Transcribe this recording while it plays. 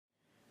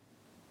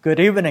Good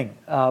evening,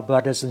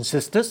 brothers and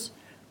sisters.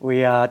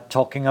 We are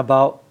talking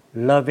about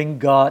loving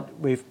God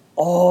with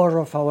all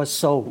of our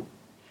soul,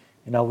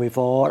 with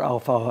all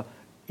of our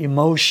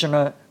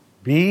emotional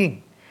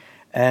being.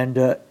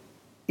 And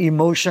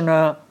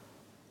emotional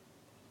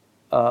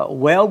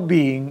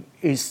well-being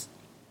is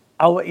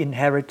our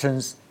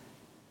inheritance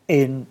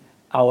in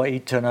our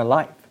eternal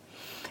life.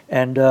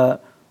 And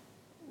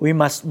we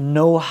must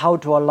know how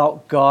to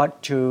allow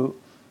God to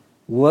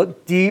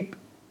work deep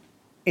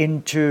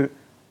into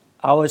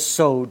our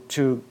soul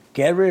to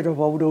get rid of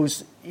all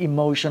those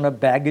emotional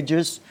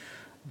baggages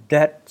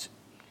that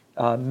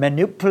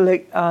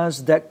manipulate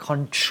us, that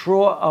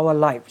control our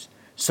lives,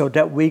 so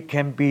that we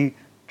can be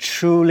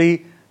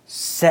truly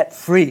set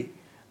free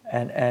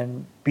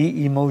and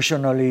be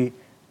emotionally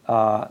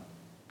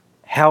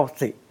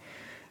healthy.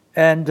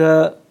 And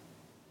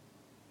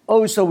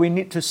also we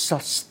need to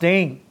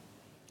sustain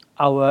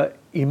our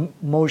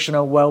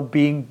emotional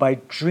well-being by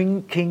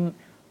drinking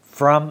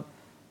from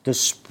the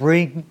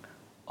spring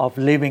of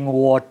living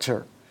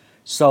water.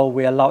 So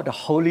we allow the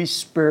Holy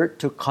Spirit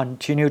to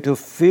continue to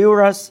fill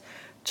us,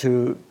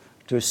 to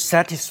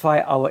satisfy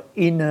our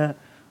inner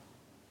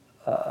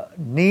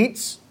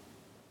needs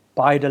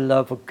by the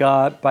love of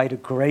God, by the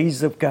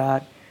grace of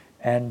God,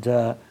 and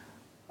so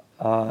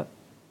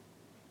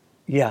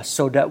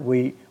that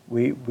we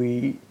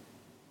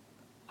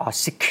are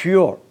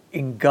secure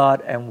in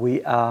God and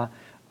we are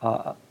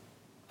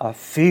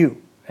filled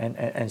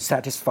and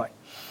satisfied.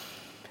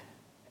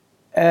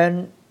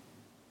 And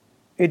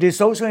it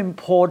is also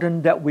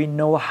important that we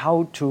know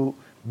how to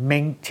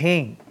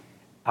maintain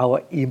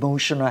our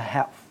emotional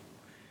health,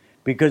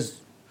 because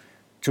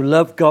to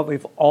love God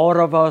with all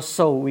of our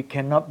soul, we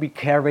cannot be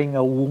carrying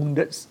a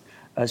wounded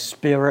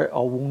spirit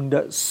or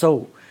wounded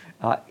soul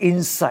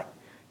inside.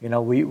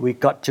 We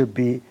got to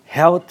be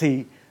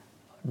healthy,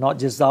 not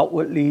just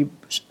outwardly,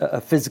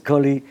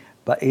 physically,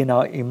 but in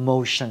our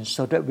emotions,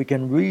 so that we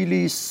can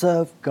really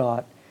serve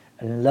God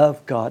and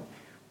love God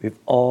with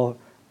all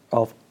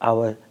of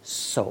our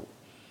soul.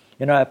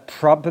 A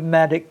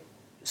problematic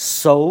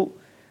soul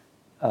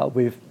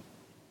with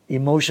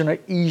emotional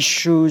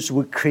issues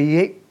will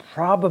create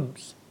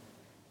problems.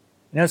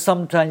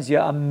 Sometimes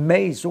you're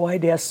amazed why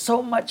there's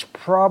so much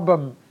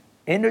problem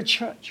in the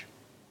church.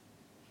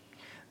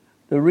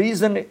 The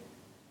reason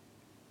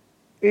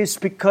is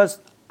because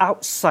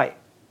outside,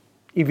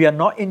 if you're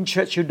not in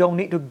church, you don't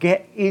need to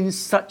get in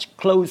such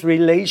close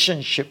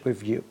relationship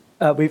with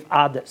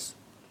others.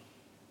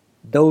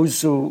 Those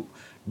who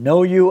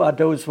know you or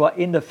those who are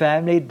in the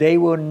family, they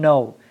will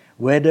know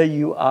whether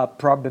you are a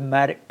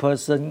problematic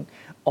person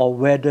or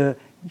whether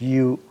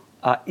you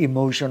are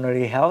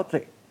emotionally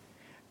healthy.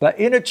 But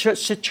in a church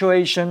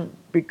situation,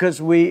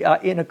 because we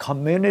are in a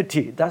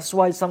community, that's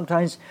why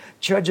sometimes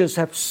churches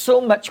have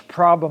so much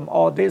problem,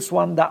 or this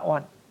one, that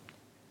one.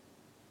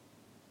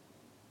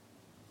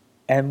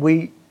 And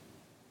we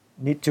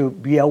need to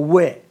be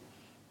aware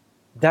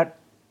that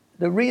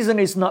the reason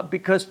is not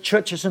because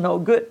church is no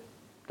good.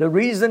 The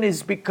reason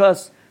is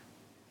because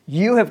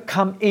you have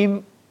come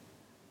in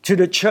to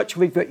the church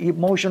with your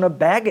emotional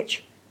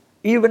baggage.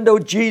 Even though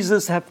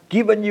Jesus has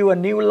given you a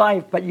new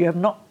life, but you have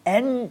not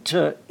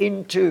entered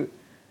into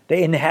the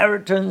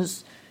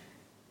inheritance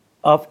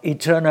of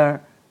eternal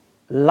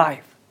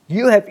life.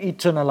 You have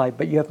eternal life,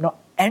 but you have not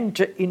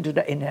entered into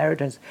the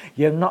inheritance.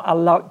 You have not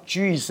allowed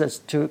Jesus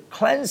to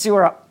cleanse you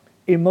up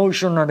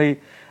emotionally,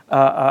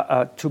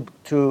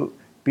 to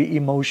be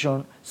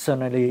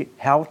emotionally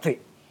healthy.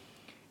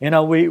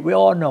 We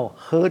all know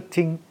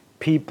hurting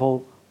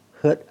people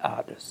hurt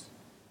others.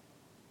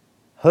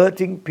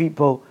 Hurting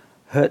people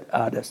hurt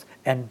others.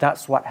 And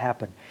that's what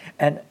happened.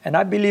 And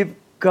I believe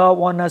God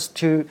wants us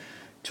to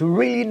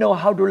really know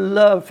how to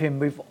love Him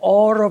with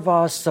all of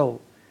our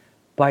soul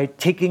by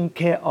taking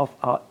care of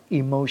our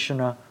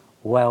emotional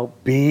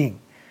well-being.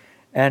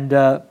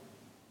 And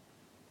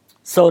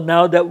so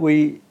now that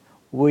we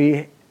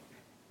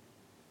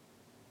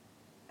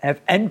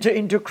have entered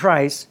into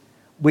Christ,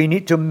 we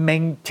need to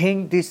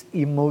maintain this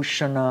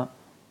emotional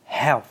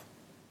health,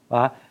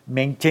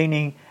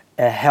 maintaining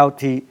a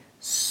healthy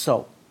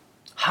soul.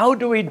 How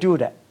do we do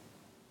that?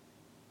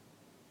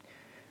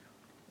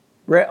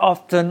 Very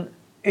often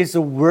it's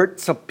the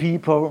words of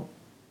people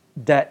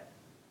that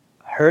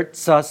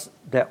hurts us,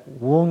 that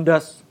wound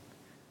us,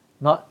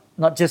 not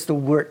just the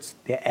words,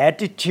 their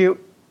attitude,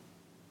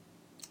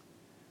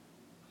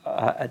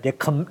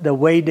 the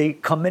way they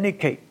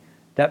communicate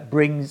that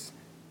brings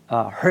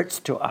hurts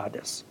to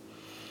others.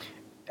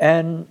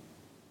 And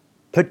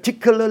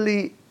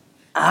particularly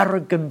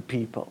arrogant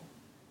people.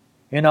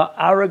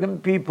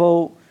 Arrogant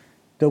people,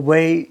 the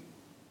way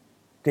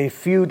they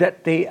feel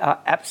that they are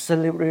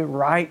absolutely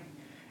right,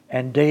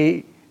 and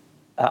they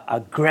are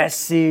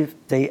aggressive,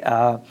 they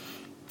are,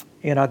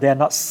 they're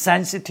not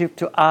sensitive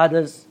to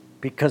others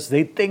because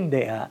they think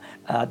they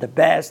are the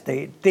best,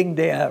 they think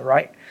they are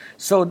right.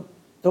 So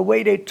the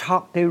way they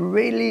talk, they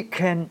really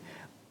can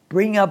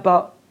bring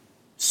about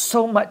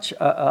so much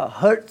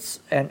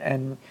hurts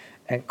and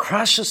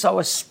crushes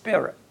our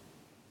spirit.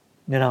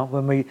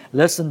 when we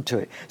listen to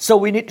it. So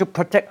we need to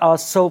protect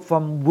ourselves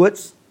from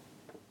words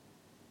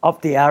of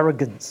the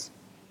arrogance.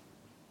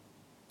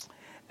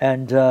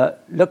 And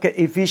look at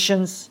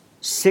Ephesians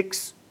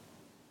 6,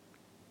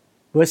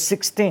 verse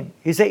 16.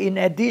 He said, in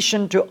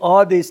addition to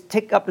all this,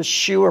 take up the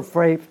shield of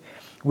faith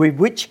with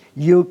which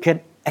you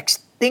can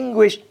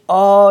extinguish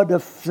all the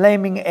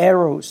flaming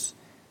arrows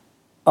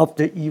of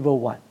the evil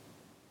one.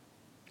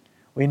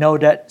 We know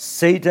that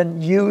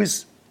Satan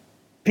used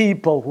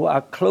people who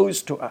are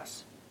close to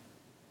us.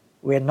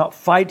 We are not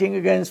fighting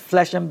against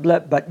flesh and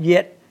blood, but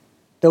yet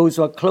those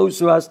who are close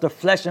to us, the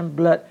flesh and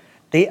blood,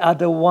 they are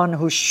the one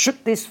who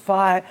shoot these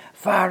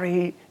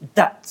fiery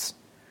darts,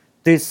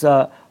 these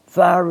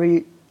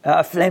fiery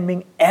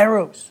flaming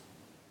arrows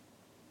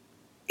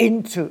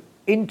into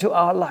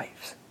our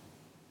lives,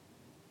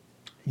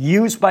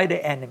 used by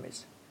the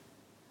enemies.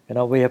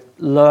 We have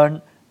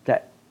learned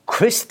that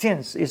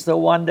Christians is the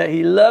one that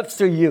he loves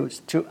to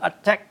use to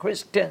attack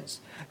Christians,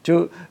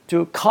 to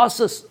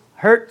cause us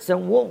hurts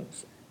and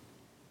wounds.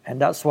 And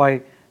that's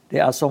why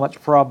there are so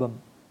much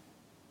problem.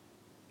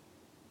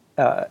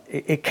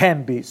 It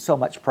can be so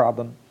much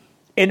problem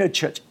in a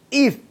church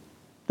if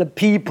the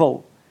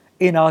people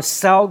in our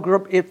cell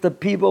group, if the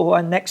people who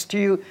are next to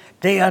you,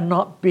 they are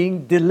not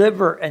being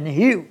delivered and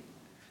healed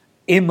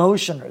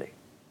emotionally.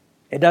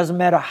 It doesn't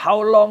matter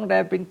how long they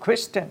have been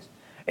Christians.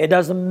 It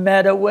doesn't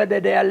matter whether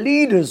they are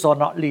leaders or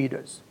not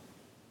leaders.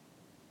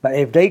 But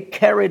if they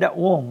carry that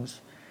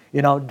wounds,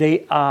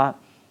 they are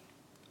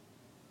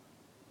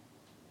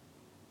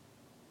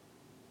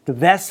the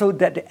vessel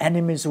that the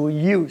enemies will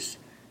use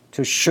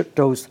to shoot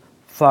those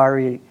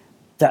fiery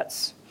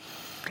darts.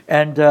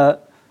 And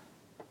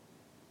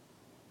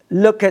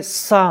look at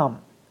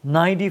Psalm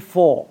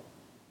 94,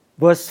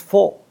 verse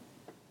 4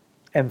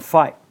 and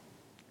 5.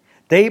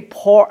 They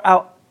pour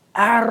out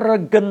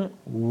arrogant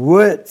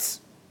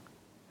words.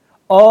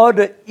 All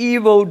the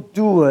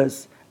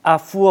evildoers are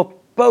full of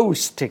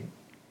boasting.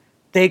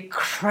 They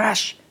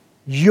crush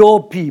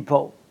your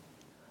people.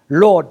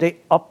 Lord, they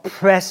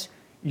oppress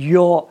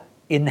your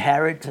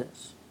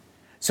inheritance.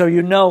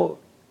 So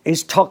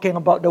it's talking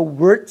about the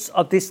words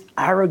of this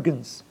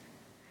arrogance.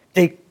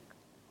 They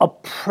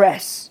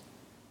oppress.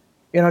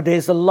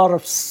 There's a lot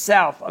of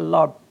self, a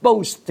lot of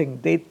boasting.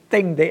 They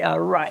think they are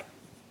right.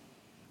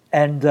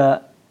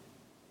 And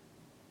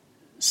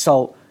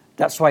so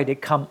that's why they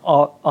come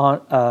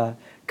off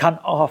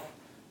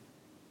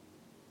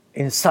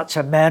in such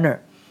a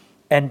manner.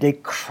 And they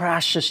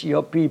crushes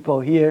your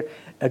people. Here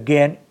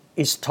again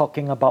is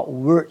talking about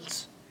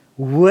words.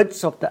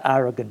 Words of the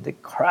arrogant. They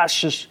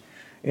crushes,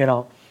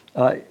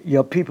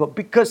 your people.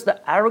 Because the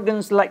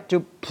arrogants like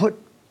to put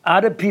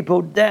other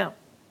people down.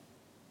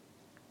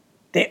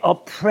 They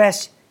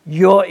oppress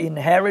your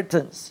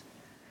inheritance.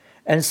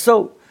 And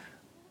so,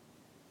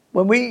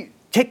 when we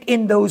take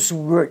in those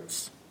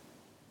words,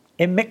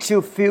 it makes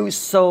you feel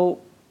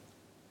so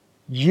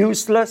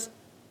useless.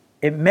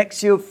 It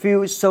makes you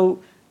feel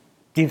so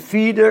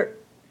defeated.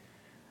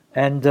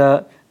 And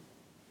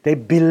they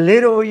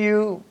belittle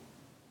you.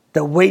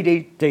 The way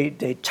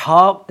they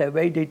talk, the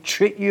way they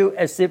treat you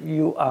as if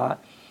you are,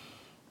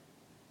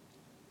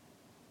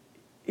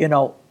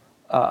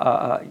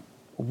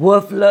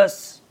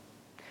 worthless.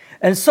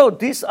 And so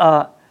these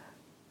are,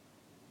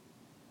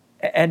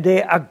 and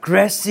they're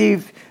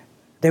aggressive.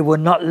 They will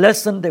not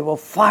listen. They will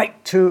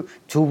fight to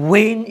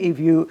win if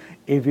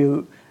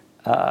you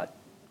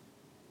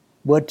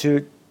were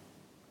to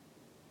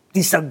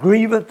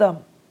disagree with them.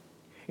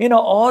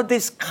 All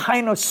this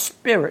kind of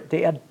spirit,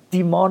 they are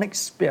demonic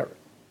spirit.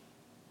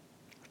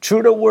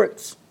 Through the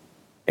words,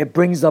 it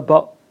brings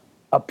about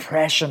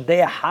oppression.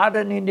 They are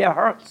hardened in their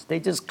hearts. They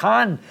just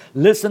can't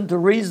listen to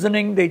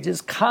reasoning. They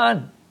just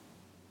can't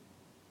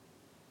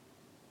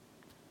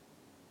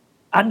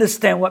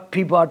understand what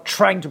people are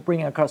trying to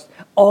bring across.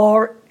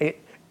 Or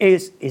it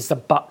is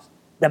about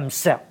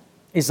themselves.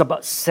 It's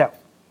about self.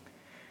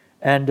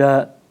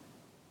 And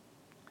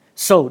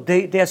so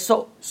they are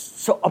so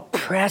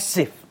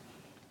oppressive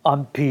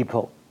on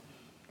people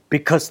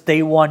because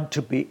they want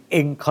to be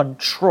in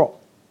control.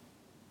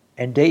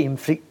 And they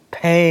inflict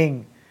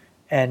pain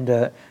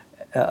and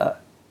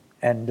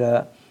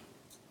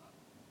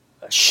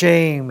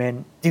shame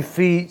and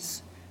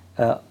defeats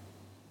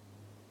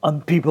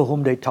on people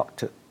whom they talk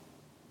to.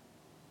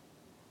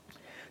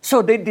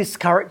 So they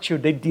discourage you,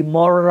 they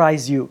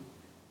demoralize you,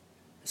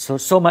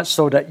 so much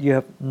so that you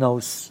have no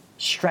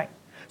strength.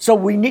 So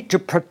we need to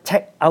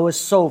protect our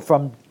soul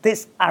from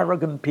these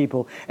arrogant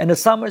people. And the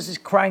psalmist is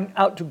crying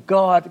out to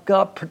God,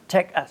 God,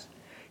 protect us.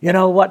 You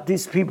know what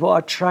these people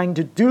are trying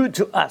to do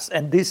to us.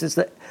 And this is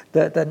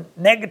the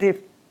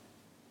negative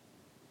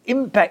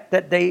impact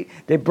that they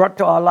brought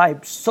to our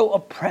lives, so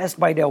oppressed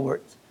by their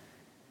words.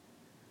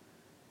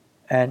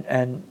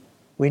 And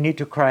we need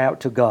to cry out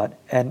to God.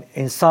 And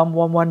in Psalm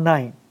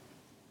 119,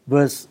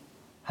 verse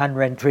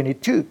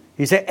 122,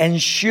 he said,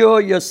 ensure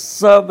your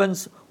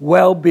servants'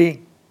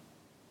 well-being.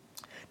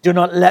 Do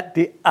not let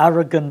the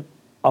arrogant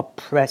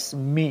oppress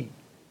me.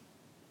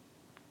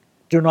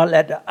 Do not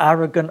let the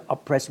arrogant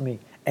oppress me.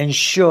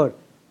 Ensure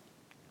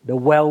the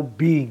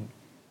well-being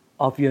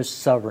of your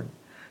servant.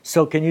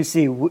 So can you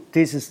see,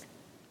 this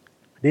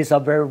is a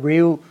very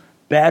real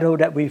battle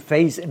that we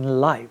face in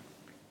life,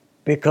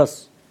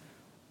 because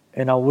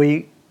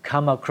we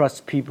come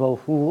across people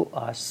who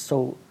are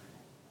so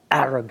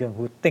arrogant,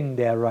 who think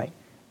they're right,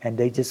 and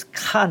they just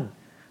can't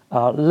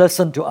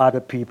listen to other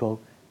people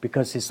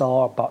because it's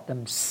all about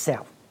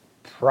themselves,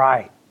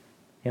 pride,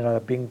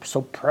 being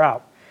so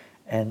proud,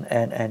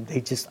 and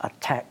they just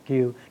attack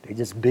you, they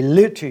just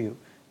belittle you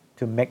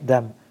to make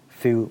them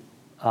feel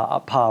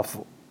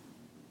powerful.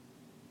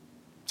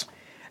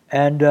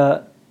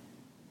 And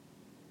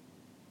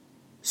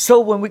so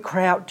when we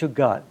cry out to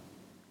God,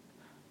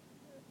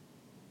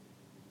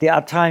 there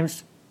are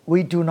times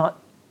we do not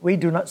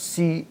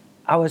see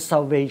our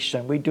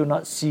salvation, we do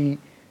not see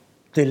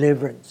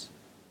deliverance.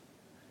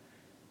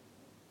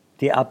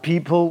 There are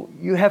people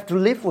you have to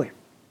live with.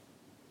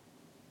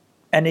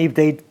 And if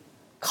they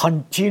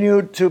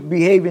continue to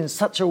behave in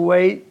such a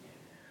way,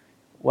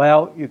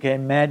 well, you can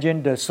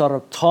imagine the sort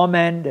of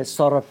torment, the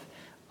sort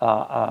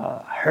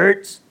of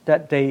hurts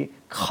that they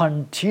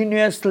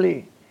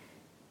continuously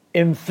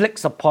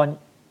inflicts upon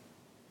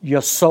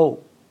your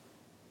soul,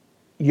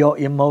 your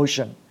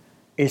emotion.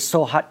 Is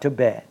so hard to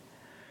bear.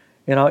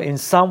 In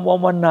Psalm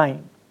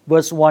 119,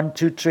 verse 1,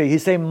 2, 3, he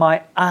said,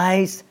 "My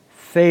eyes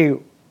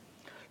fail,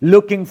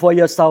 looking for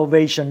your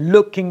salvation,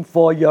 looking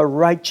for your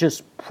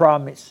righteous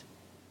promise.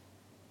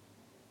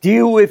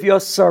 Deal with your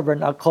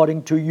servant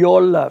according to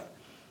your love,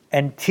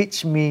 and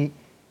teach me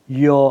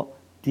your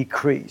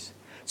decrees."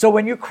 So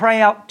when you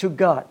cry out to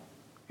God,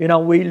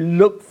 we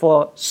look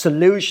for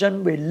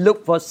solution, we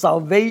look for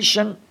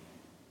salvation.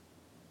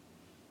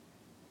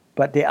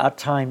 But there are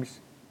times,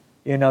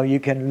 you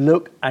can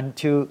look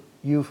until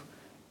you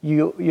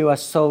are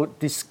so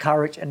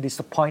discouraged and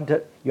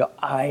disappointed, your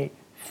eye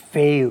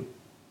fail.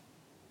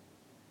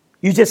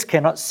 You just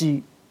cannot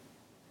see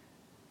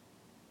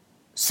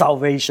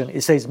salvation.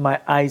 It says,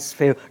 "My eyes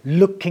fail,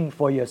 looking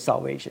for your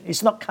salvation."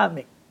 It's not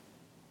coming.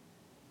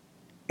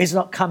 It's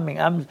not coming.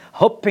 I'm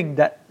hoping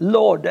that,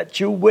 Lord, that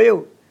you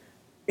will,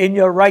 in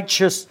your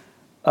righteous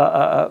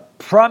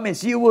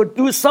promise, you will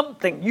do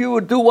something. You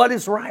will do what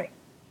is right.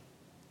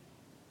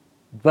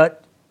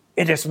 But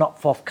it is not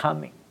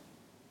forthcoming.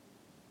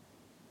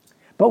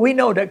 But we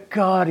know that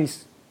God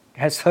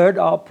has heard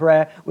our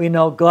prayer. We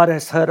know God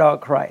has heard our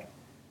cry.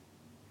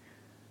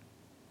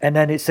 And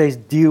then it says,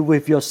 "Deal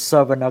with your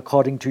servant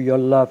according to your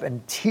love,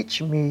 and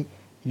teach me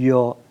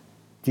your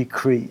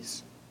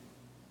decrees."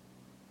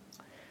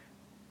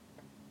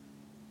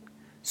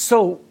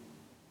 So,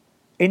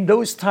 in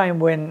those times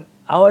when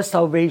our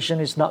salvation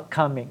is not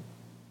coming,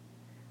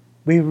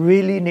 we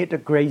really need the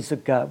grace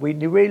of God. We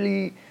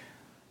really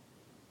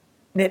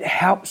need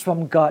help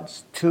from God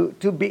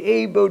to be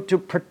able to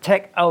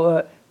protect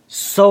our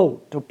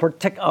soul, to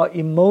protect our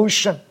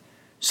emotion,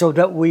 so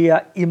that we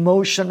are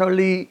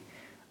emotionally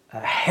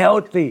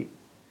healthy.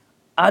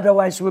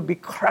 Otherwise, we'll be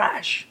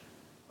crushed.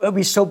 We'll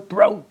be so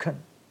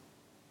broken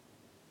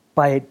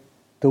by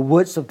the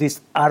words of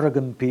these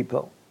arrogant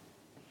people.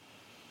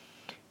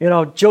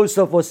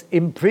 Joseph was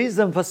in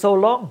prison for so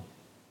long,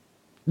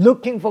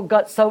 looking for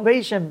God's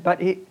salvation,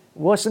 but it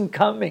wasn't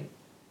coming.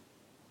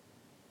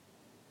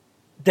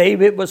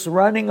 David was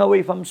running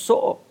away from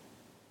Saul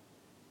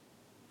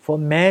for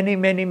many,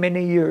 many,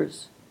 many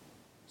years.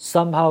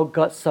 Somehow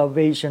God's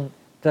salvation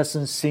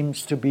doesn't seem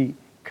to be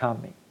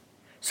coming.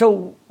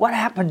 So what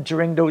happened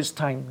during those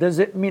times? Does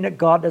it mean that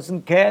God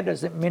doesn't care?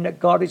 Does it mean that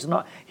God is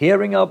not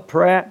hearing our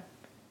prayer?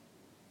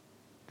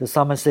 The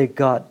psalmist said,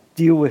 "God,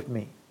 deal with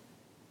me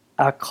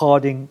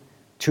according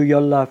to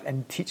your love,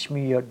 and teach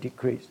me your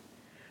decrees."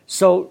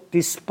 So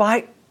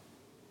despite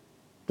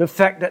the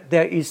fact that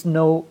there is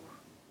no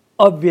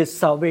obvious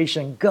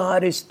salvation,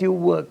 God is still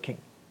working.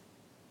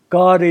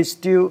 God is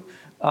still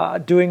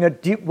doing a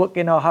deep work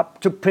in our heart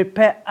to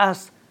prepare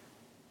us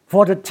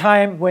for the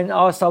time when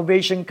our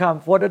salvation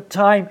comes, for the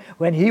time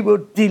when He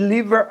will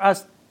deliver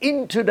us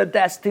into the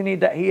destiny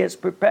that He has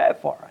prepared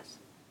for us.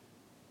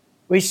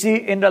 We see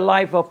in the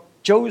life of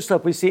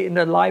Joseph, we see in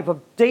the life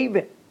of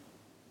David.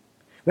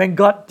 When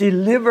God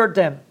delivered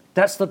them,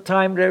 that's the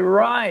time they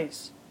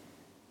rise.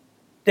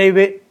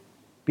 David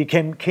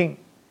became king.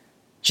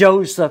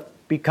 Joseph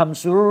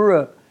becomes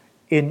ruler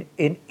in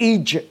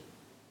Egypt.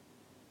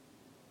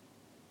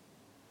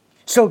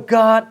 So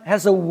God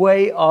has a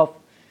way of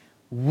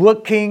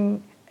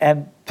working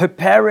and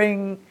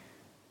preparing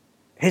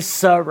His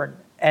servant.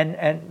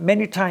 And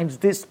many times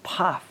this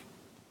path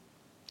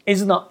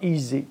is not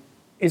easy.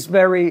 It's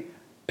very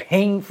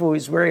painful.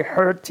 It's very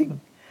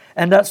hurting.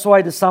 And that's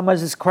why the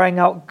psalmist is crying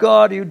out,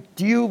 "God, you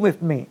deal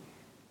with me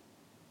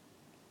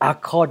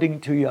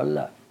according to your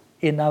love.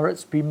 In other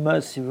words, be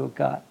merciful,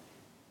 God.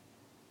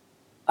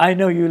 I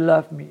know you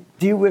love me.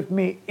 Deal with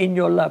me in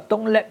your love.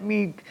 Don't let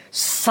me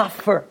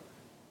suffer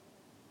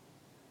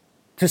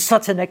to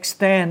such an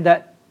extent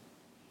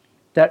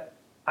that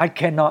I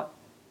cannot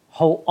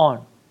hold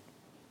on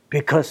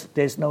because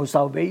there's no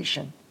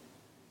salvation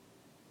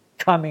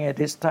coming at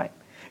this time.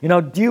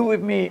 Deal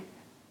with me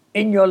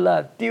in your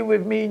love. Deal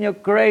with me in your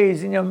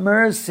grace, in your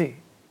mercy.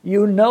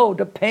 You know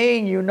the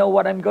pain. You know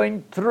what I'm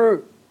going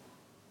through.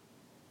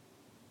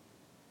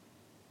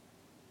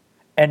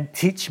 And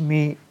teach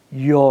me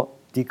your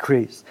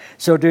decrees.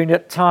 So during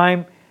that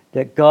time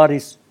that God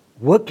is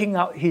working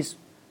out His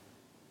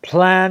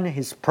plan,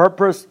 His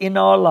purpose in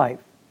our life,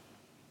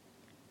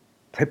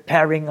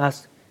 preparing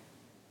us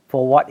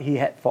for what He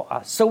had for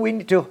us. So we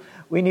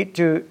need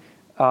to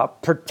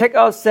protect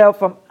ourselves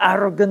from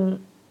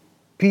arrogant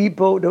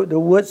people, the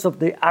words of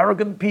the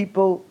arrogant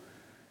people,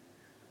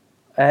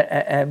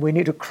 and we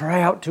need to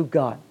cry out to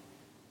God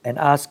and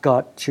ask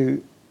God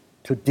to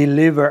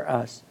deliver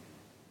us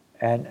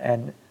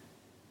and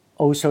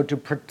also to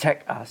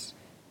protect us,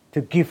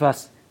 to give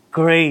us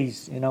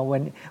grace.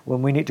 When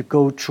we need to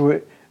go through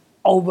it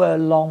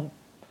over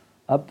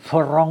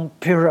for a long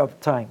period of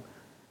time.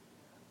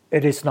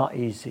 It is not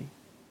easy.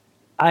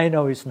 I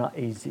know it's not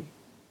easy.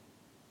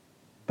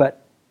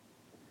 But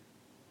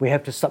we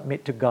have to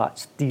submit to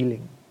God's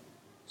dealing.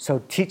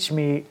 So teach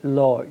me,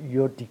 Lord,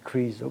 your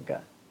decrees, O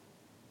God.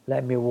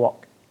 Let me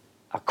walk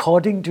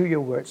according to your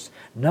words,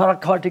 not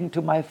according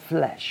to my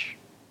flesh.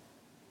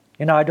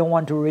 I don't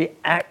want to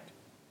react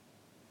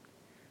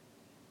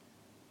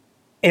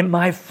in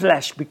my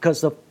flesh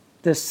because of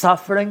the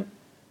suffering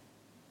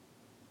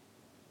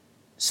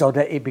so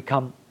that it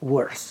becomes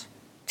worse.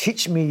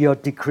 Teach me your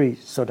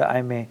decrees so that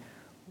I may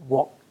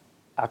walk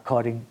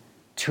according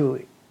to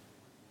it.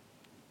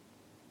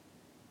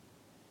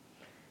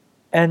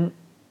 And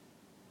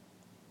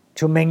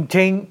to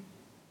maintain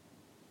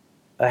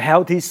a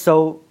healthy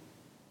soul,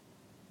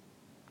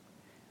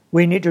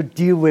 we need to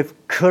deal with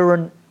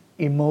current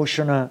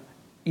emotional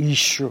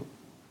issue.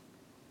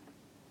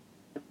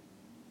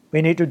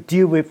 We need to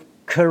deal with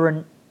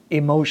current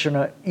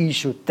emotional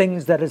issue,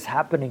 things that is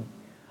happening.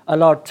 A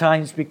lot of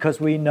times because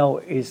we know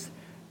it's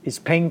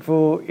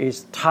painful,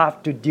 it's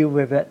tough to deal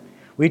with it,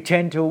 we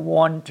tend to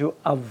want to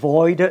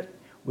avoid it.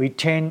 We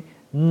tend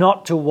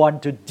not to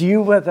want to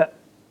deal with it.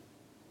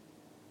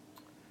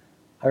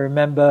 I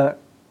remember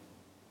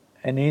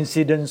an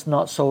incident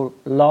not so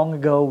long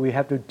ago. We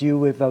have to deal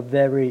with a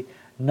very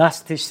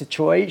nasty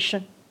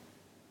situation.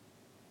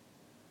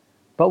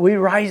 But we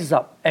rise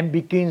up and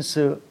begin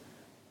to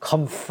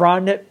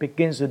confront it,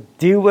 begin to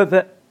deal with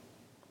it.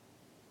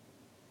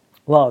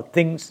 Well,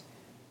 things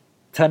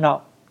turn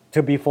out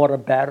to be for the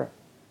better.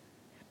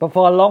 But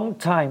for a long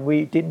time,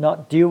 we did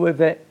not deal with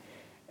it,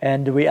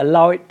 and we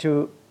allow it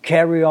to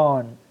carry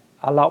on,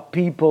 allow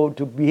people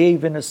to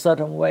behave in a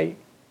certain way.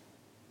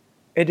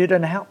 It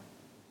didn't help.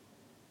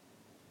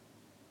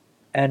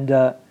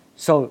 And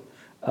so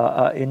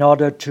in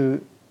order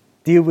to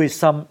deal with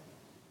some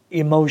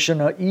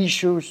emotional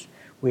issues,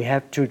 we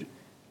have to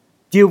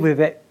deal with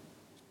it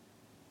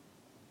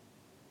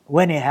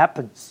when it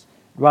happens,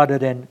 rather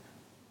than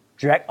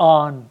drag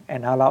on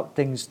and allow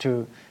things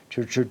to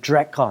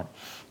drag on.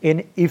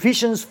 In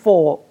Ephesians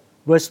 4,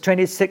 verse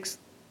 26,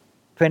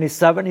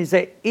 27, he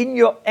said, "In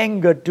your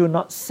anger do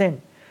not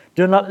sin.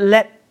 Do not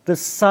let the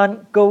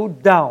sun go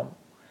down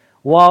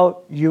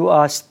while you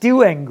are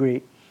still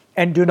angry,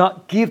 and do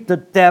not give the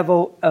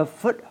devil a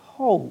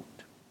foothold."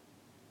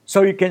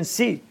 So you can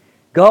see,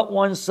 God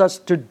wants us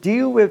to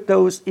deal with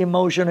those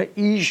emotional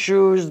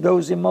issues,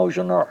 those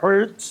emotional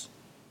hurts,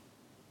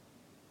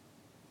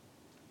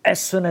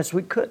 as soon as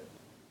we could,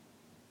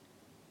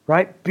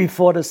 right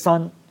before the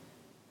sun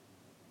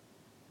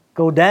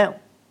go down.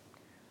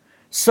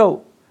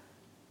 So,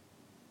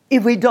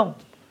 if we don't,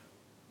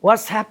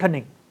 what's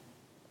happening?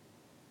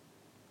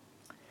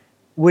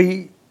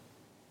 We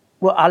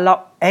will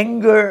allow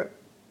anger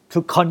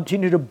to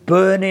continue to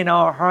burn in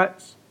our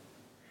hearts,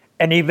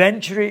 and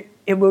eventually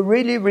it will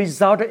really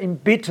result in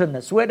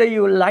bitterness, whether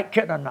you like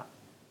it or not.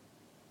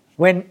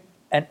 When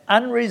an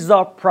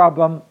unresolved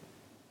problem,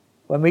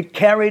 when we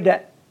carry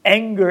that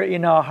anger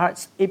in our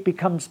hearts, it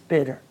becomes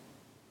bitter.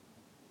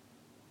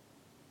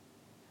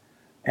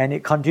 And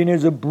it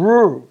continues to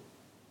brew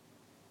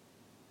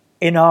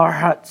in our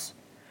hearts.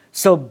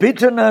 So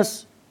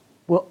bitterness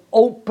will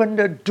open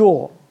the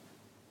door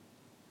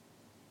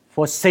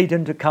for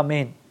Satan to come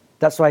in.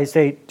 That's why I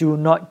say, do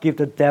not give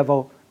the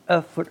devil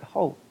a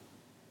foothold.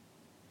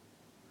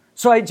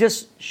 So I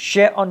just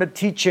share on the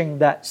teaching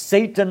that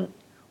Satan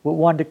would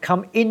want to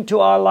come into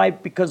our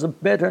life because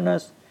of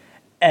bitterness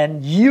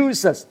and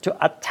use us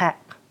to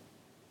attack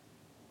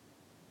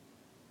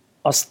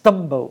or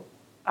stumble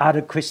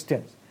other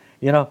Christians.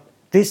 You know,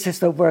 this is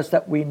the verse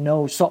that we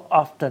know so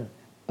often,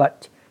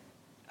 but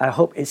I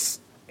hope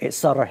it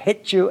sort of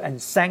hit you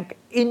and sank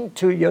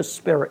into your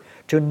spirit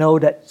to know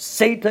that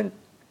Satan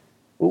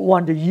would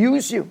want to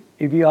use you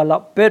if you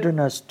allow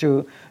bitterness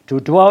to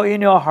dwell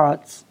in your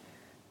hearts,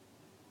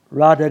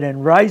 rather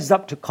than rise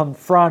up to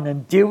confront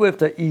and deal with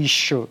the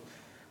issue,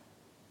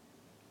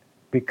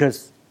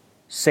 because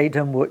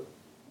Satan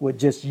would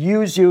just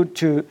use you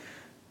to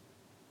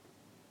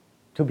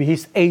be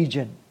his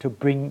agent, to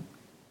bring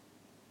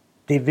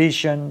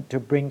division, to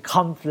bring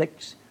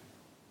conflicts,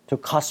 to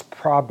cause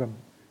problem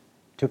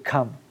to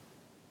come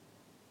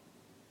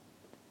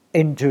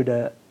into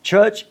the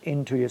church,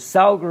 into your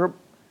cell group,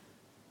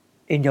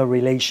 in your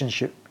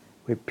relationship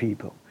with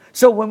people.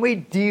 So when we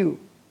deal,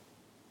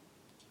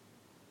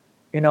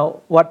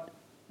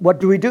 what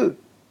do we do?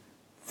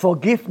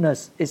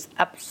 Forgiveness is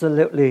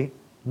absolutely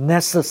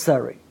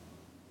necessary.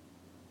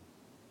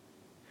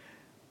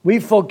 We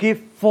forgive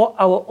for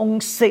our own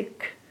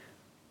sake,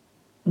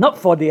 not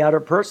for the other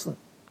person.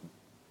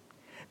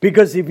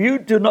 Because if you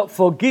do not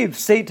forgive,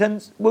 Satan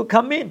will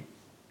come in.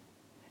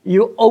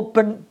 You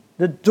open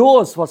the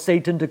doors for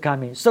Satan to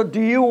come in. So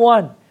do you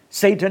want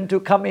Satan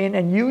to come in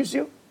and use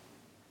you?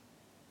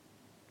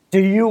 Do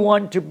you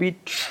want to be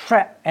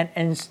trapped and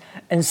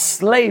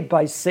enslaved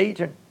by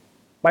Satan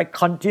by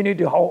continuing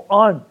to hold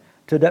on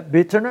to that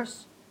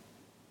bitterness?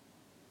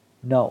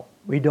 No,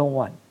 we don't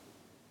want.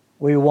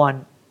 We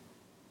want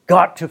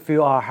God to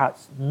fill our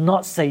hearts,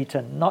 not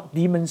Satan, not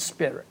demon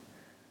spirit.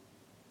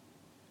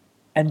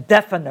 And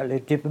definitely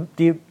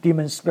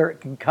demon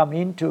spirit can come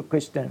into a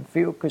Christian and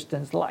fill a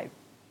Christian's life.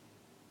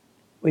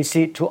 We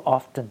see it too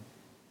often.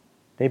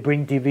 They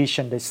bring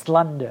division, they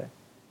slander,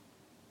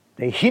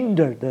 they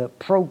hinder the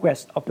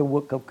progress of the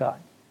work of God.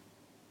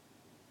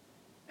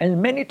 And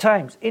many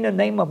times, in the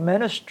name of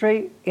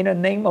ministry, in the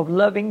name of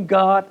loving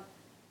God,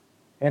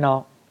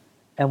 and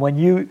when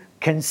you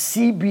can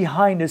see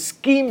behind the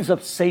schemes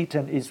of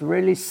Satan, it's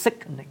really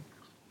sickening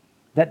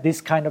that these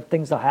kind of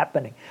things are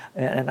happening.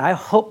 And I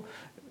hope,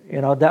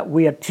 that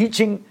we are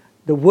teaching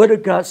the Word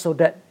of God so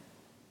that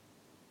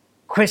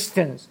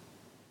Christians,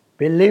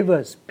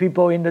 believers,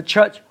 people in the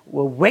church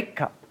will wake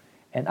up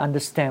and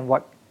understand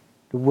what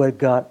the Word of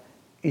God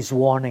is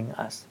warning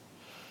us.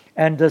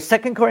 And 2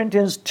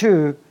 Corinthians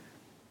 2,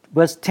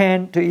 verse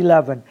 10 to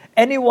 11.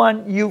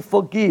 Anyone you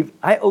forgive,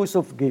 I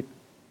also forgive.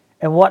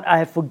 And what I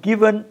have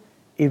forgiven,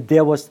 if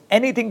there was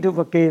anything to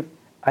forgive,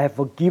 I have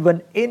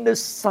forgiven in the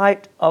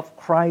sight of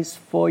Christ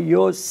for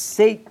your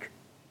sake,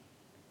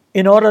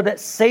 in order that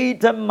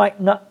Satan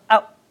might not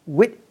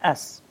outwit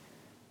us,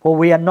 for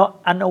we are not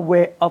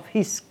unaware of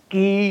his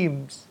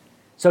schemes.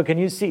 So can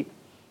you see?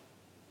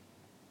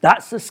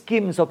 That's the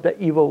schemes of the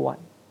evil one,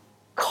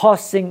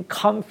 causing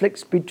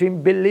conflicts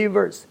between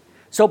believers.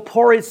 So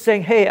Paul is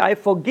saying, hey, I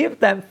forgive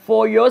them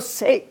for your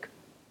sake,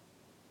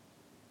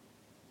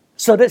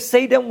 so that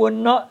Satan will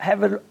not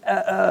have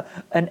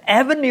an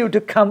avenue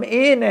to come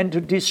in and to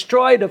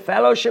destroy the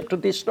fellowship, to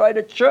destroy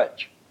the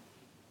church.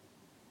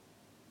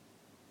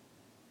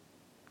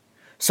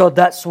 So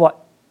that's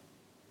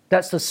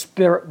the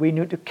spirit we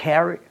need to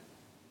carry,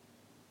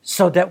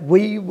 so that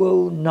we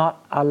will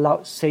not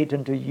allow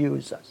Satan to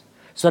use us,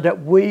 so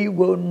that we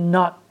will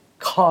not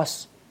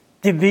cause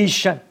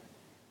division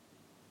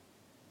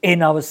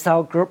in our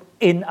cell group,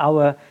 in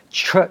our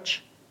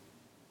church,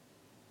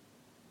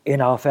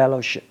 in our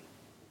fellowship.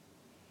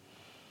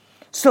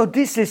 So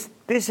this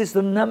is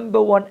the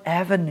number one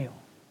avenue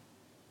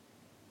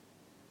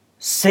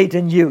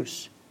Satan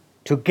used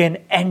to gain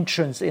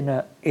entrance in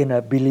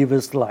a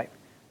believer's life.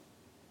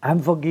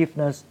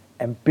 Unforgiveness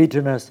and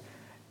bitterness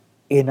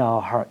in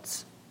our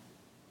hearts.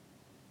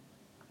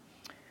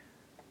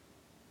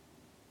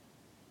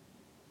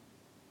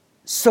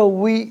 So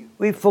we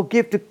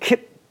forgive to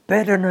keep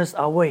bitterness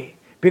away.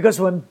 Because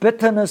when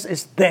bitterness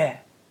is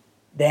there,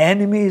 the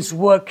enemy is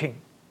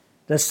working.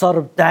 The sort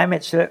of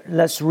damage,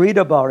 let's read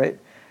about it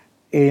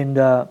in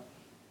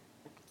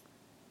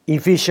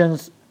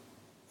Ephesians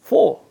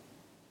 4,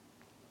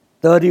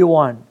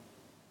 31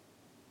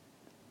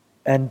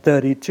 and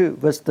 32,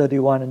 verse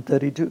 31 and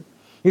 32.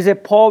 He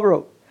said, Paul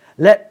wrote,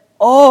 let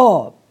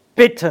all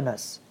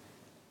bitterness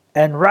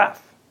and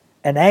wrath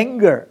and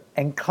anger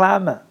and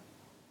clamor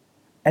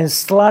and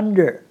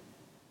slander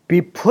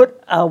be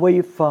put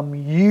away from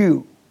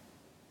you,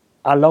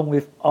 along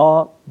with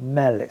all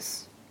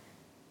malice.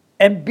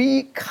 And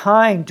be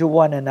kind to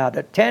one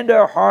another,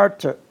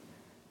 tender-hearted,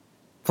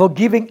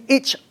 forgiving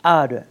each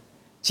other,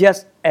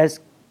 just as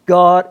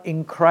God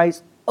in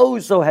Christ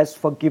also has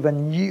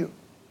forgiven you.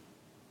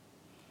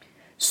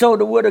 So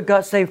the Word of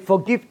God says,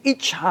 forgive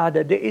each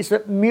other. There is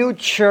a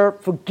mutual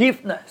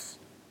forgiveness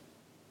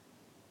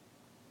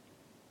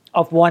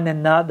of one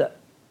another.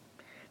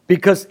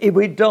 Because if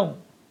we don't,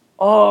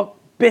 all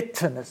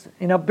bitterness,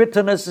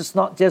 bitterness is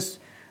not just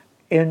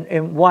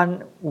in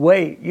one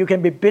way. You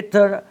can be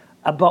bitter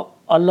about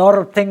a lot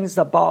of things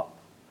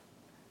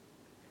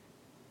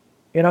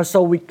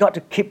so we got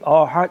to keep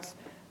our hearts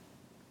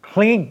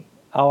clean,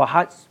 our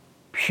hearts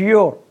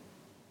pure,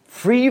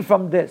 free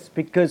from this,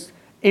 because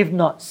if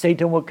not,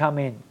 Satan will come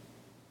in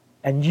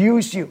and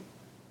use you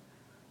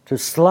to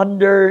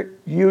slander,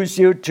 use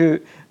you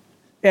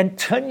and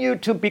turn you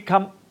to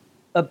become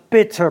a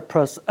bitter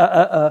person,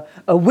 a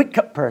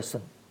wicked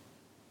person.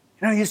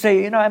 You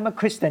say, I'm a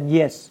Christian.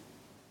 Yes,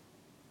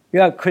 you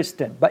are a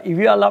Christian. But if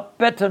you allow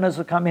bitterness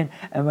to come in,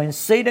 and when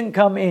Satan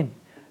come in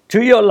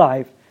to your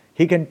life,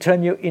 he can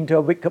turn you into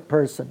a wicked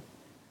person,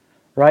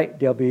 right?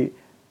 There'll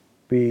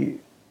be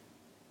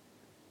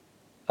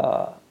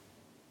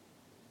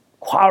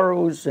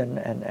quarrels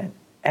and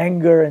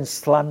anger and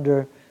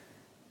slander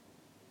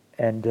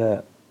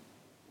and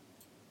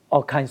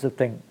all kinds of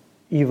things,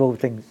 evil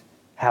things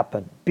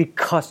happen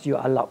because you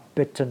allow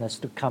bitterness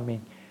to come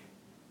in,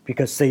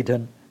 because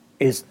Satan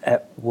is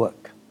at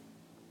work.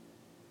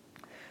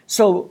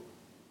 So,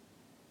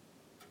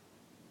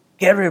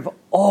 get rid of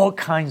all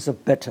kinds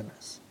of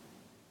bitterness.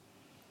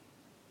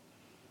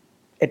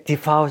 It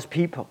defiles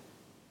people.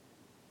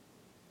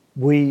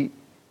 We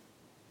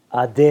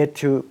are there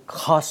to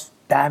cause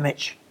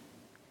damage.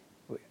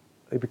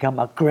 We become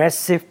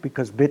aggressive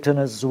because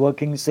bitterness is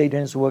working,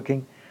 Satan is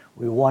working.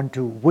 We want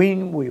to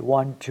win, we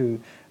want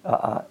to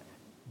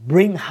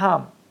bring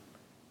harm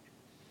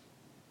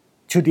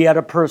to the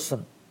other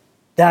person,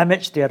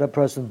 damage the other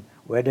person,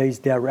 whether it's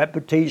their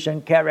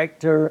reputation,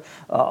 character,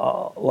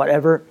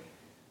 whatever.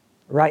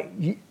 Right?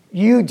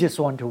 You just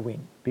want to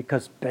win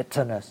because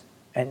bitterness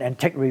and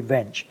take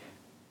revenge.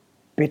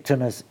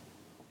 Bitterness,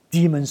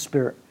 demon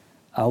spirit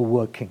are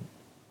working.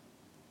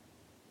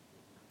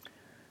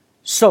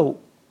 So,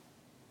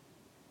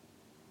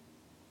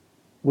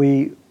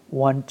 we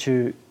want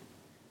to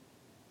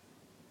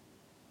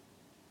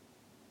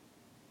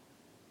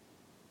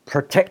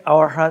protect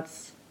our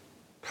hearts,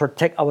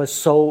 protect our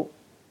soul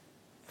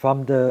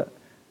from the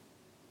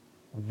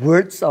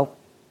words of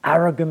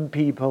arrogant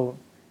people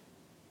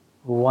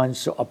who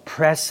wants to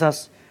oppress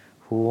us,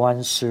 who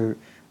wants to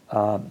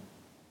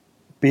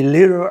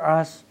belittle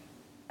us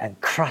and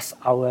crush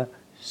our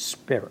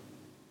spirit.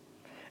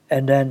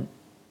 And then,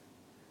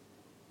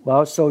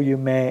 well, so you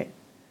may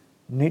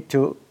need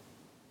to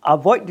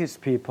avoid these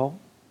people,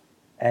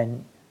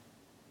 and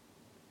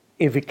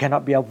if it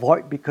cannot be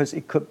avoided because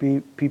it could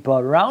be people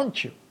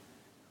around you,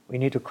 we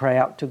need to cry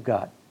out to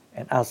God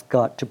and ask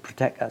God to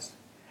protect us.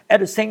 At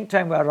the same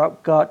time, we allow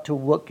God to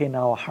work in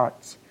our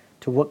hearts,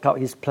 to work out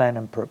His plan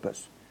and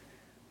purpose.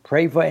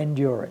 Pray for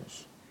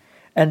endurance.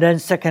 And then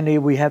secondly,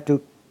 we have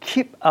to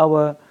keep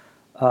our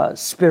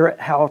spirit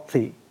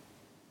healthy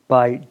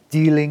by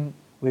dealing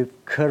with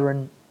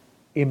current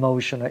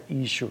emotional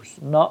issues.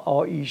 Not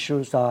all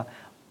issues are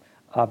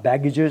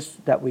baggages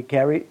that we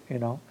carry,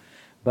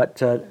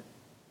 but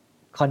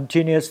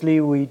continuously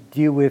we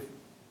deal with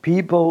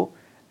people,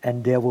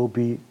 and there will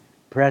be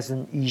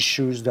present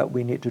issues that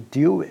we need to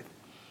deal with.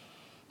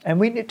 And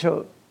we need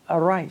to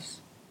arise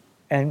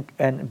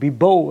and be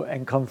bold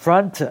and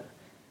confront it.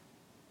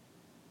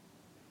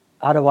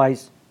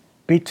 Otherwise,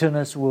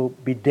 bitterness will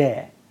be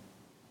there,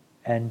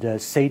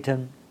 and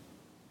Satan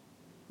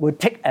will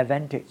take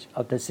advantage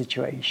of the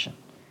situation.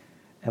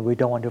 And we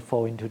don't want to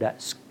fall into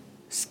that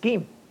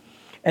scheme.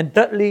 And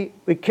thirdly,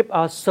 we keep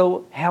our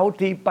soul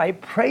healthy by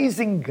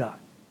praising God.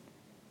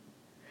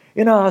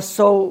 Our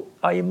soul,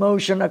 our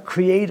emotions are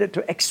created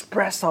to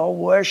express our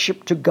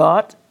worship to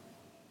God.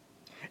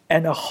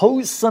 And a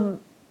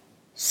wholesome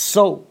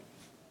soul,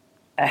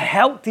 a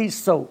healthy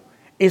soul,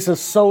 is a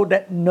soul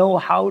that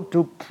knows how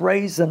to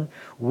praise and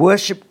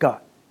worship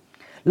God.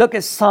 Look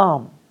at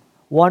Psalm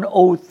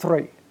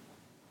 103,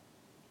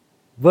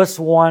 verse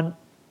 1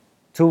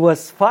 to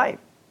verse 5.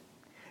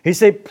 He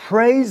said,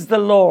 "Praise the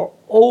Lord,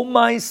 O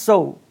my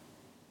soul.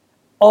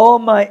 All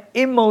my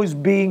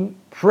inmost being,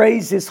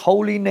 praise His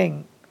holy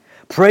name.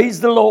 Praise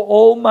the Lord,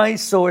 O my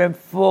soul, and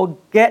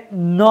forget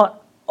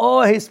not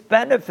all His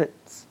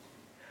benefits,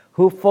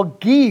 who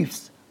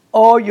forgives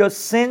all your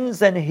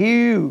sins and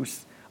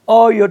heals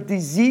all your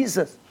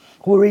diseases,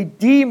 who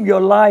redeem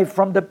your life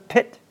from the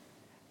pit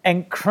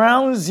and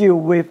crowns you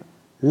with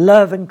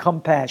love and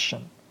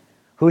compassion,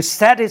 who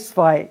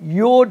satisfy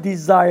your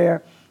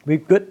desire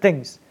with good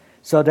things,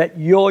 so that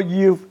your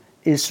youth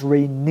is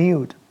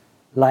renewed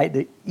like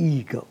the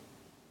eagle."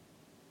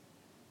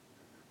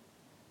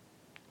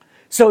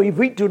 So if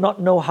we do not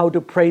know how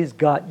to praise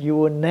God, you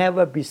will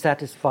never be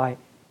satisfied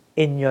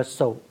in your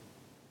soul.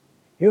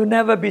 You will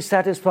never be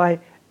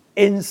satisfied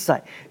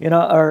inside.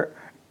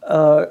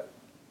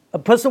 A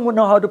person will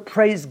know how to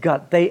praise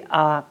God. They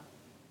are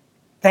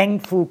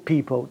thankful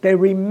people. They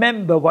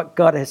remember what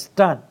God has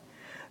done.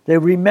 They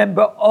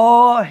remember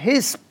all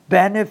His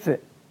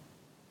benefit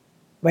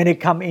when they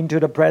come into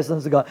the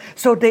presence of God.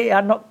 So they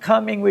are not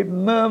coming with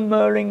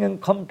murmuring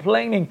and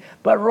complaining,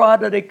 but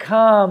rather they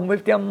come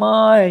with their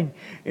mind,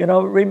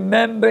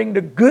 remembering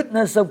the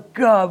goodness of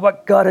God,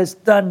 what God has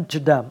done to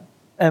them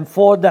and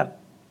for them.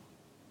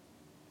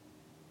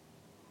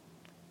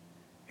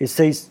 It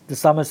says, the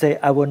psalmist says,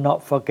 "I will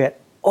not forget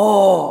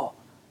all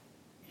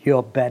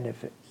your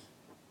benefits."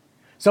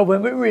 So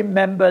when we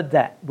remember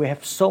that, we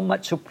have so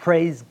much to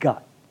praise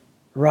God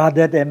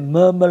rather than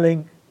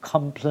murmuring,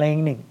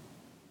 complaining.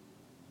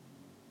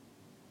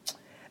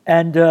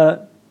 And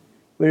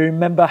we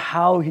remember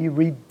how He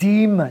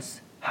redeemed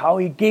us, how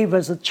He gave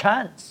us a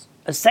chance,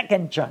 a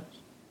second chance.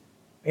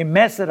 We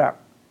mess it up,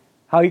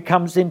 how He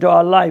comes into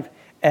our life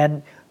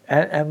and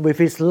with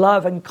His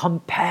love and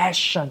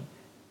compassion,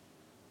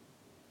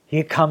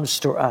 He comes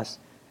to us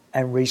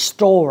and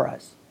restores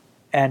us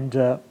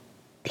and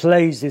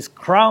place His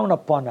crown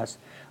upon us,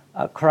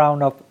 a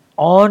crown of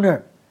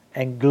honor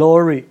and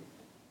glory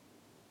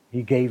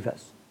He gave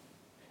us.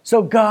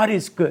 So God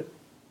is good.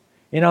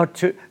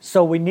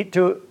 So we need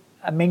to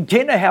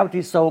maintain a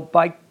healthy soul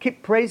by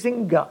keep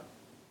praising God,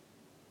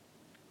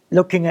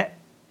 looking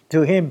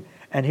to Him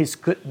and His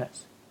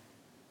goodness.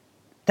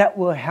 That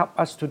will help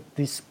us to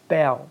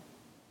dispel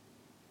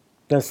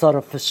the sort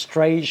of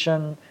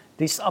frustration,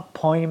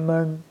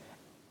 disappointment,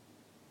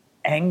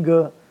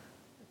 anger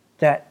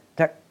that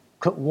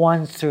could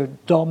want to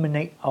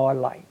dominate our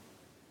life.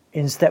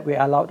 Instead, we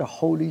allow the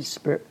Holy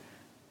Spirit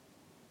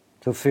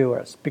to fill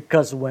us.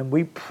 Because when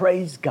we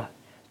praise God,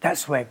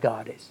 that's where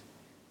God is.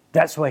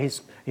 That's where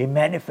He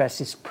manifests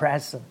His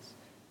presence.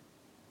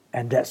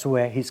 And that's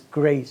where His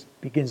grace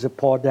begins to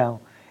pour down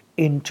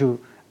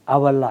into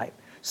our life.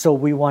 So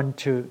we want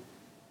to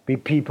be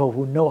people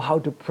who know how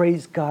to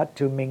praise God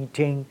to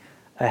maintain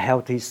a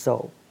healthy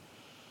soul.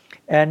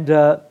 And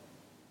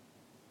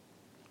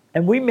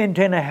we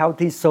maintain a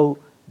healthy soul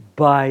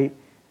by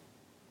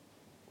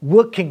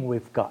working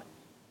with God,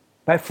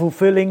 by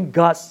fulfilling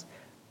God's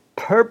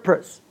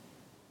purpose,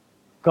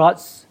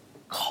 God's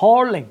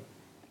calling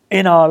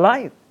in our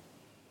life.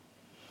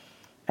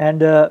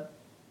 And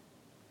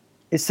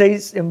it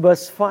says in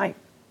verse 5,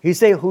 He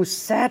says, who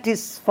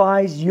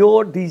satisfies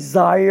your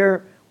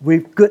desire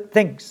with good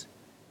things.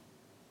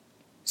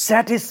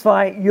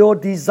 Satisfy your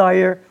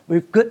desire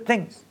with good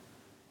things.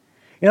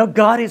 You know,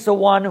 God is the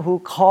one who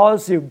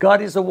calls you.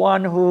 God is the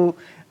one who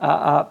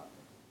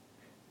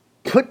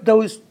put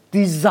those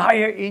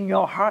desire in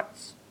your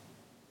hearts.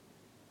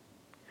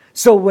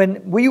 So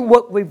when we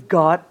work with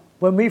God,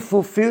 when we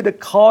fulfill the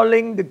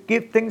calling, the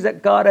giftings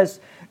that God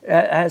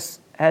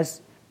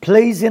has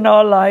placed in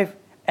our life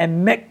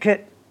and make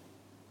it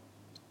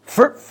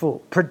fruitful,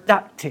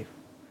 productive,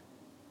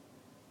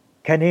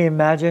 can you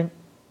imagine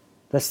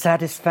the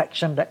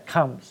satisfaction that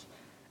comes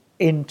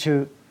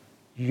into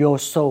your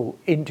soul,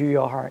 into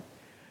your heart?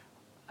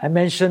 I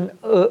mentioned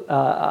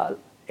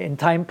in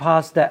time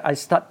past that I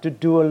start to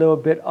do a little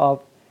bit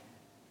of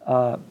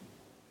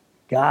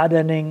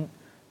gardening,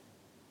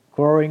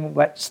 growing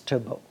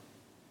vegetable.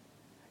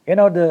 You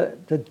know,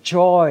 the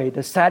joy,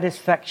 the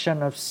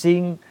satisfaction of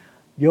seeing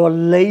your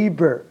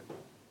labor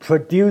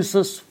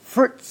produces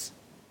fruits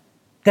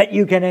that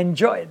you can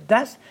enjoy.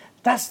 That's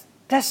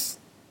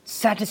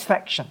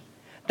satisfaction.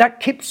 That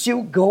keeps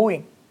you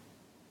going.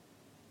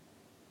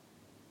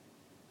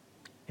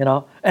 You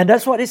know, and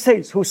that's what it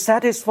says, who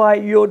satisfy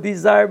your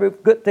desire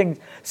with good things,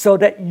 so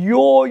that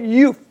your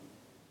youth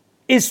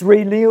is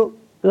renewed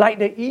like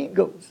the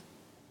eagles.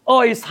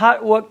 Oh, it's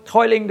hard work,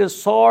 toiling the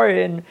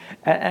soil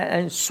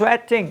and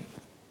sweating.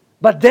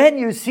 But then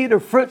you see the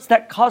fruits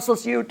that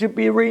causes you to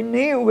be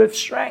renewed with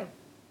strength.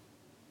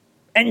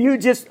 And you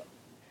just,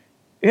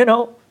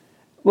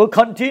 will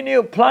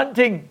continue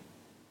planting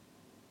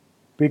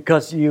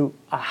because you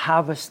are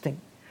harvesting.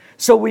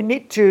 So we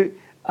need to,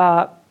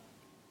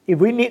 if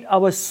we need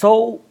our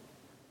soul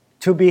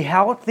to be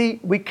healthy,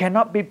 we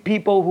cannot be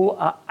people who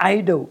are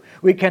idle.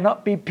 We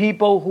cannot be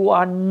people who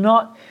are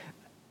not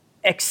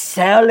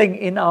excelling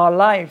in our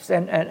lives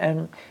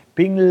and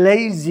being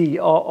lazy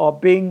or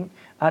being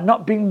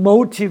not being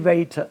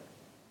motivated.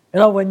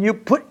 When you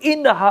put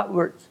in the hard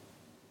work,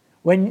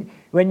 when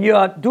you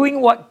are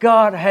doing what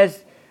God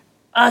has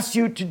asked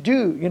you to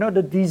do,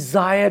 the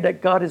desire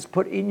that God has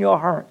put in your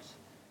hearts,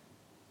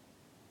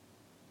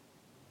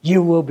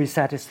 you will be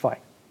satisfied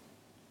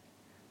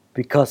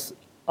because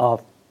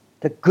of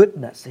the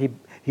goodness.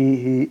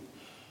 He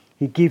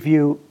give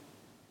you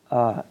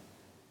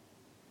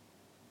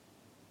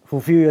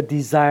fulfill your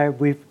desire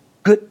with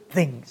good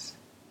things,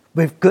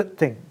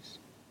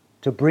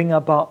 to bring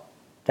about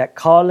that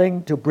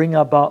calling, to bring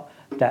about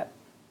that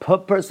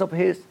purpose of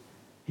His.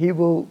 He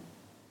will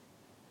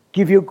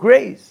give you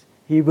grace.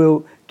 He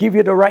will give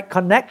you the right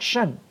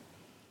connection.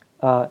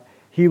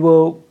 He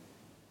will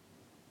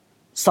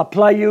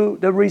supply you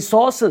the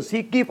resources.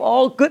 He give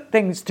all good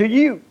things to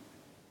you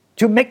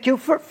to make you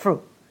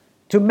fruitful,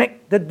 to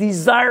make the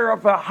desire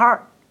of your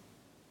heart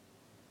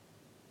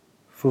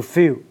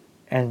fulfilled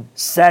and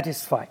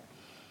satisfied.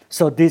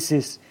 So this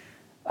is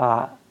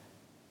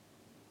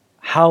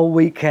how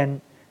we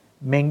can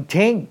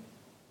maintain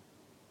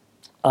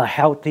a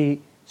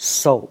healthy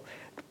soul.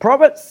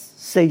 Proverbs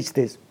says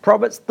this,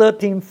 Proverbs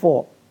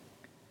 13:4,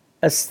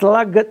 a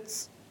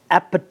sluggard's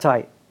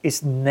appetite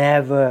is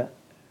never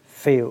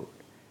filled,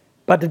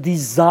 but the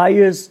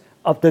desires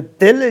of the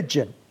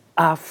diligent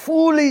are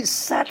fully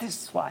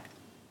satisfied.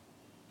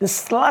 The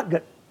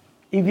sluggard,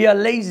 if you are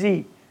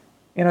lazy,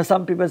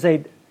 some people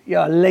say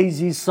you're a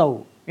lazy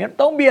soul.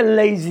 Don't be a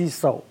lazy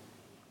soul.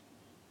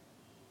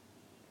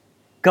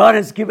 God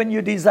has given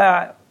you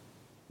desire.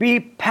 Be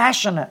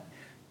passionate.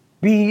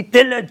 Be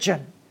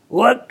diligent.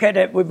 Work at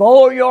it with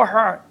all your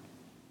heart.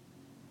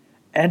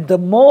 And the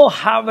more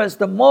harvest,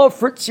 the more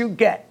fruits you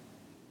get,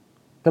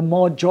 the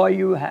more joy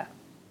you have.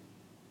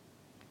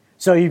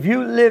 So if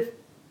you live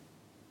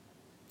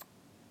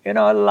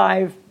a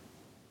life,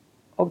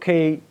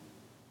 okay,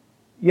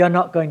 you're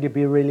not going to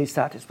be really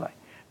satisfied.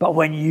 But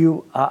when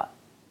you are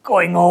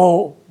going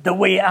all the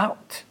way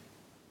out,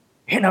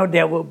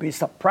 there will be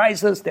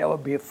surprises, there will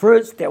be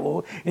fruits,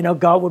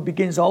 God will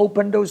begin to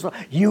open those doors.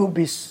 You will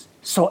be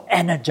so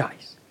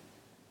energized.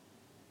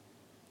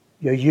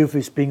 Your youth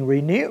is being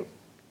renewed.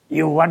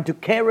 You want to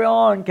carry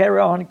on,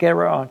 carry on,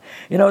 carry on.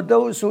 You know,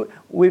 those who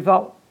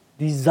without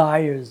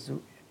desires,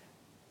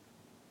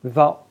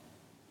 without,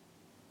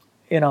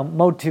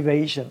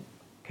 motivation.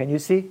 Can you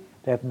see?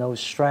 They have no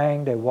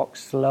strength, they walk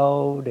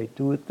slow, they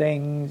do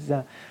things.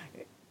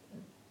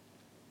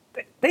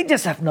 They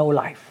just have no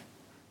life.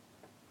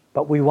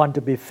 But we want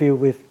to be filled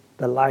with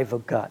the life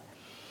of God.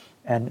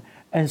 And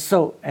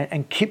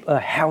keep a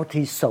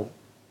healthy soul.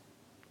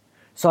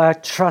 So I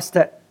trust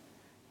that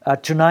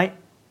tonight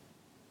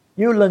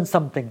you learn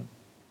something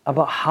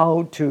about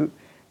how to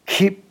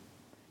keep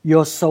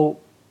your soul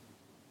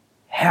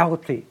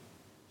healthy.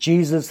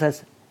 Jesus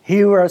has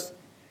healed us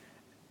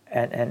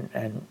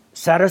and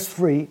set us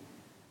free,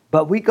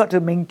 but we got to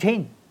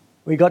maintain.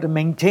 We got to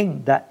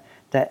maintain that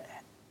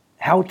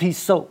healthy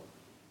soul,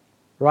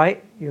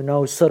 right? You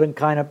know, certain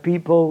kind of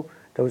people,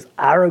 those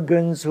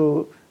arrogants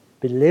who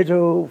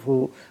belittle,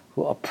 who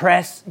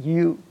oppress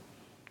you.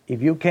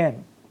 If you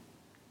can,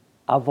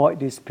 avoid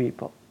these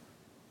people.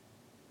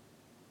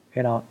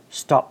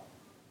 Stop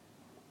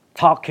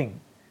talking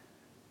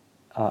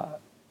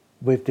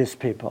with these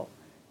people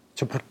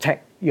to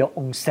protect your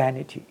own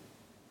sanity.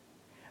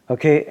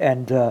 Okay,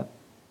 and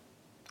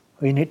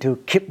we need to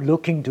keep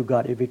looking to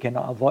God. If we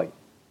cannot avoid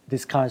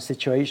this kind of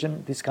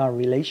situation, this kind of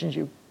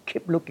relationship,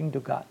 keep looking to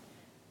God.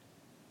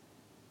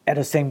 At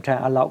the same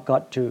time, allow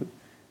God to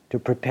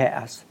prepare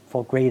us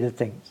for greater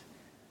things,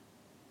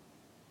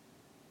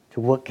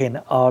 to work in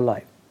our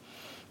life.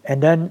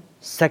 And then,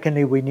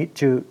 secondly, we need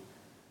to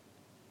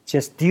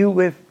just deal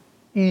with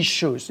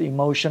issues,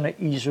 emotional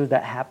issues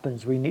that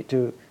happens. We need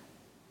to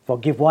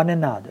forgive one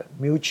another,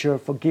 mutual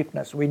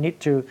forgiveness. We need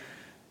to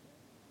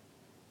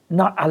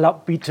not allow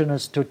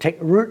bitterness to take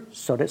root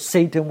so that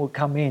Satan will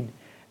come in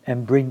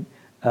and bring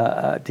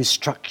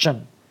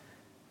destruction.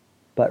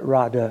 But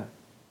rather,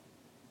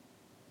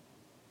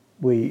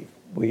 we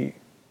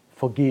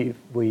forgive,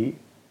 we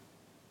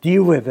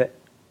deal with it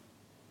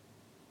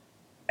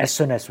as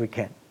soon as we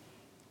can.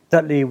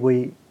 Thirdly,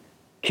 we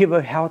keep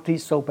a healthy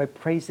soul by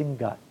praising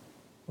God.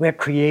 We are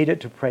created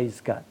to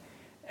praise God.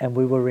 And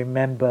we will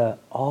remember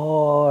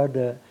all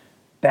the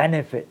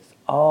benefits,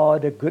 all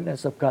the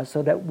goodness of God,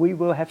 so that we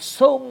will have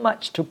so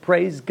much to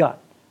praise God.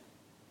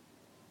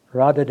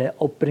 Rather than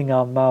opening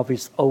our mouth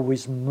is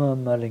always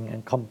murmuring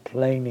and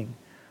complaining.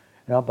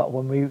 But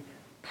when we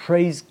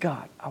praise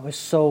God, our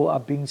soul are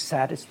being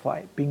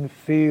satisfied, being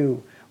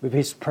filled with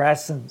His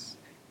presence.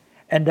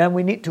 And then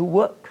we need to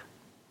work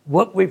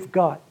with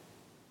God.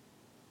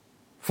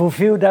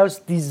 Fulfill those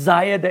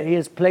desires that He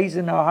has placed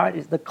in our heart.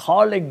 Is the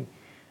calling,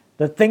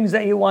 the things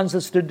that He wants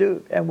us to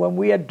do. And when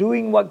we are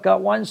doing what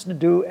God wants to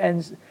do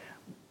and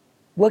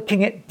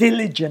working it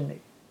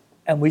diligently,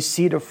 and we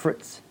see the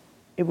fruits,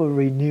 it will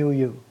renew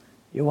you.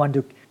 You want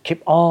to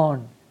keep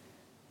on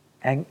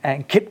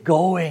and keep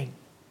going.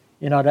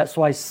 That's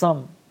why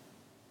some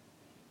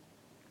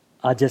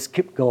are just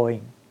keep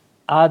going.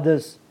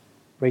 Others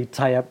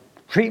retire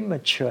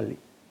prematurely.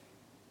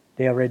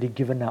 They already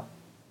given up.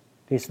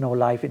 There's no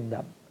life in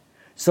them.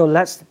 So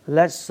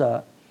let's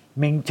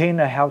maintain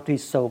a healthy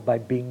soul by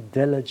being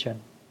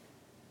diligent,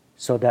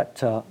 so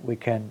that we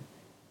can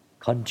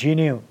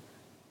continue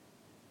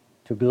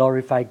to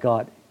glorify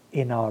God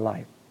in our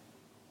life.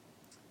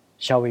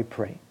 Shall we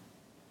pray?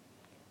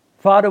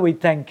 Father, we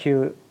thank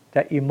You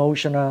that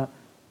emotional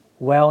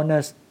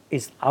wellness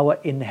is our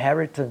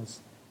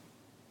inheritance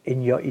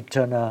in Your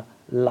eternal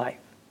life.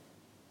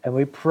 And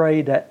we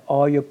pray that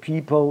all Your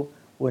people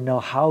will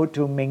know how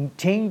to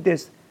maintain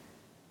this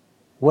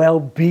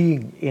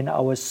well-being in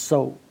our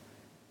soul,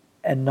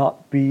 and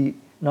not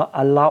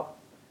allow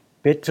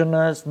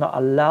bitterness, not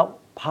allow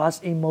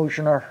past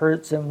emotional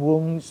hurts and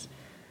wounds,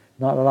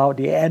 not allow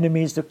the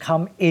enemies to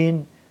come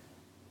in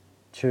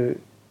to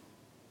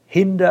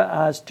hinder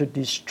us, to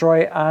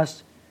destroy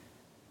us,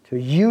 to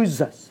use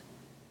us.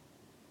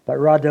 But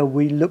rather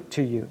we look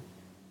to You.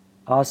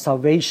 Our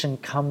salvation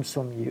comes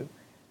from You.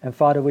 And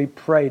Father, we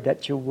pray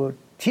that You will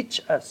teach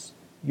us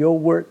Your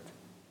word.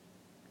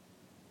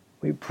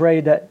 We pray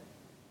that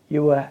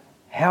You will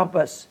help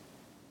us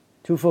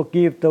to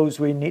forgive those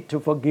we need to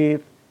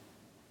forgive,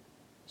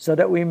 so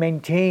that we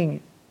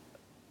maintain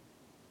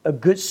a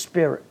good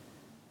spirit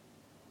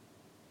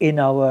in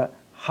our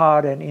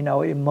heart and in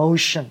our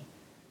emotion,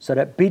 so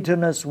that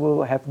bitterness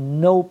will have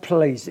no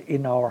place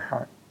in our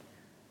heart.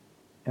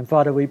 And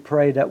Father, we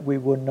pray that we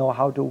will know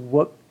how to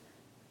work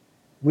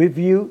with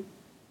You,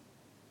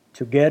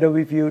 together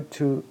with You,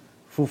 to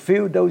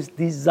fulfill those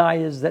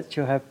desires that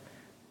You have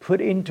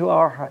put into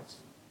our hearts,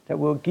 that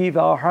will give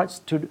our hearts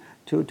to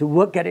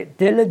work at it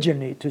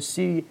diligently, to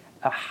see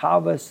a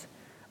harvest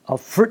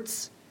of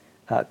fruits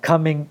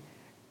coming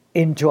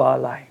into our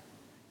life.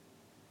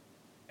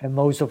 And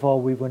most of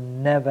all, we will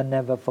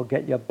never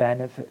forget Your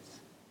benefits.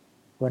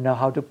 We'll know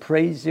how to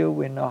praise You,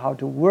 we'll know how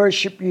to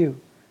worship You,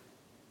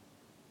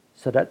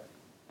 so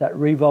that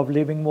river of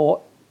living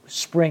water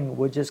spring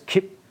will just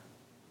keep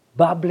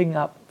bubbling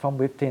up from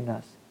within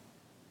us.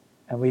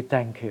 And we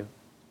thank You.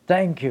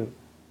 Thank You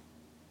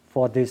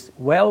for this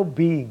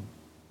well-being,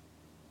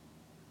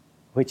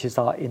 which is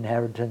our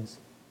inheritance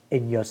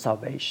in your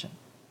salvation.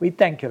 We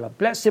thank you, Lord.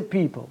 Bless your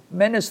people.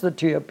 Minister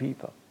to your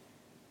people.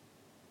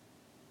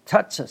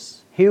 Touch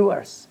us, heal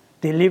us,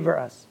 deliver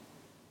us.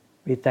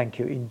 We thank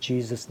you in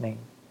Jesus' name.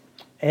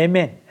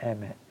 Amen.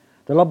 Amen.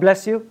 The Lord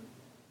bless you.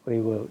 We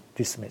will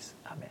dismiss.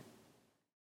 Amen.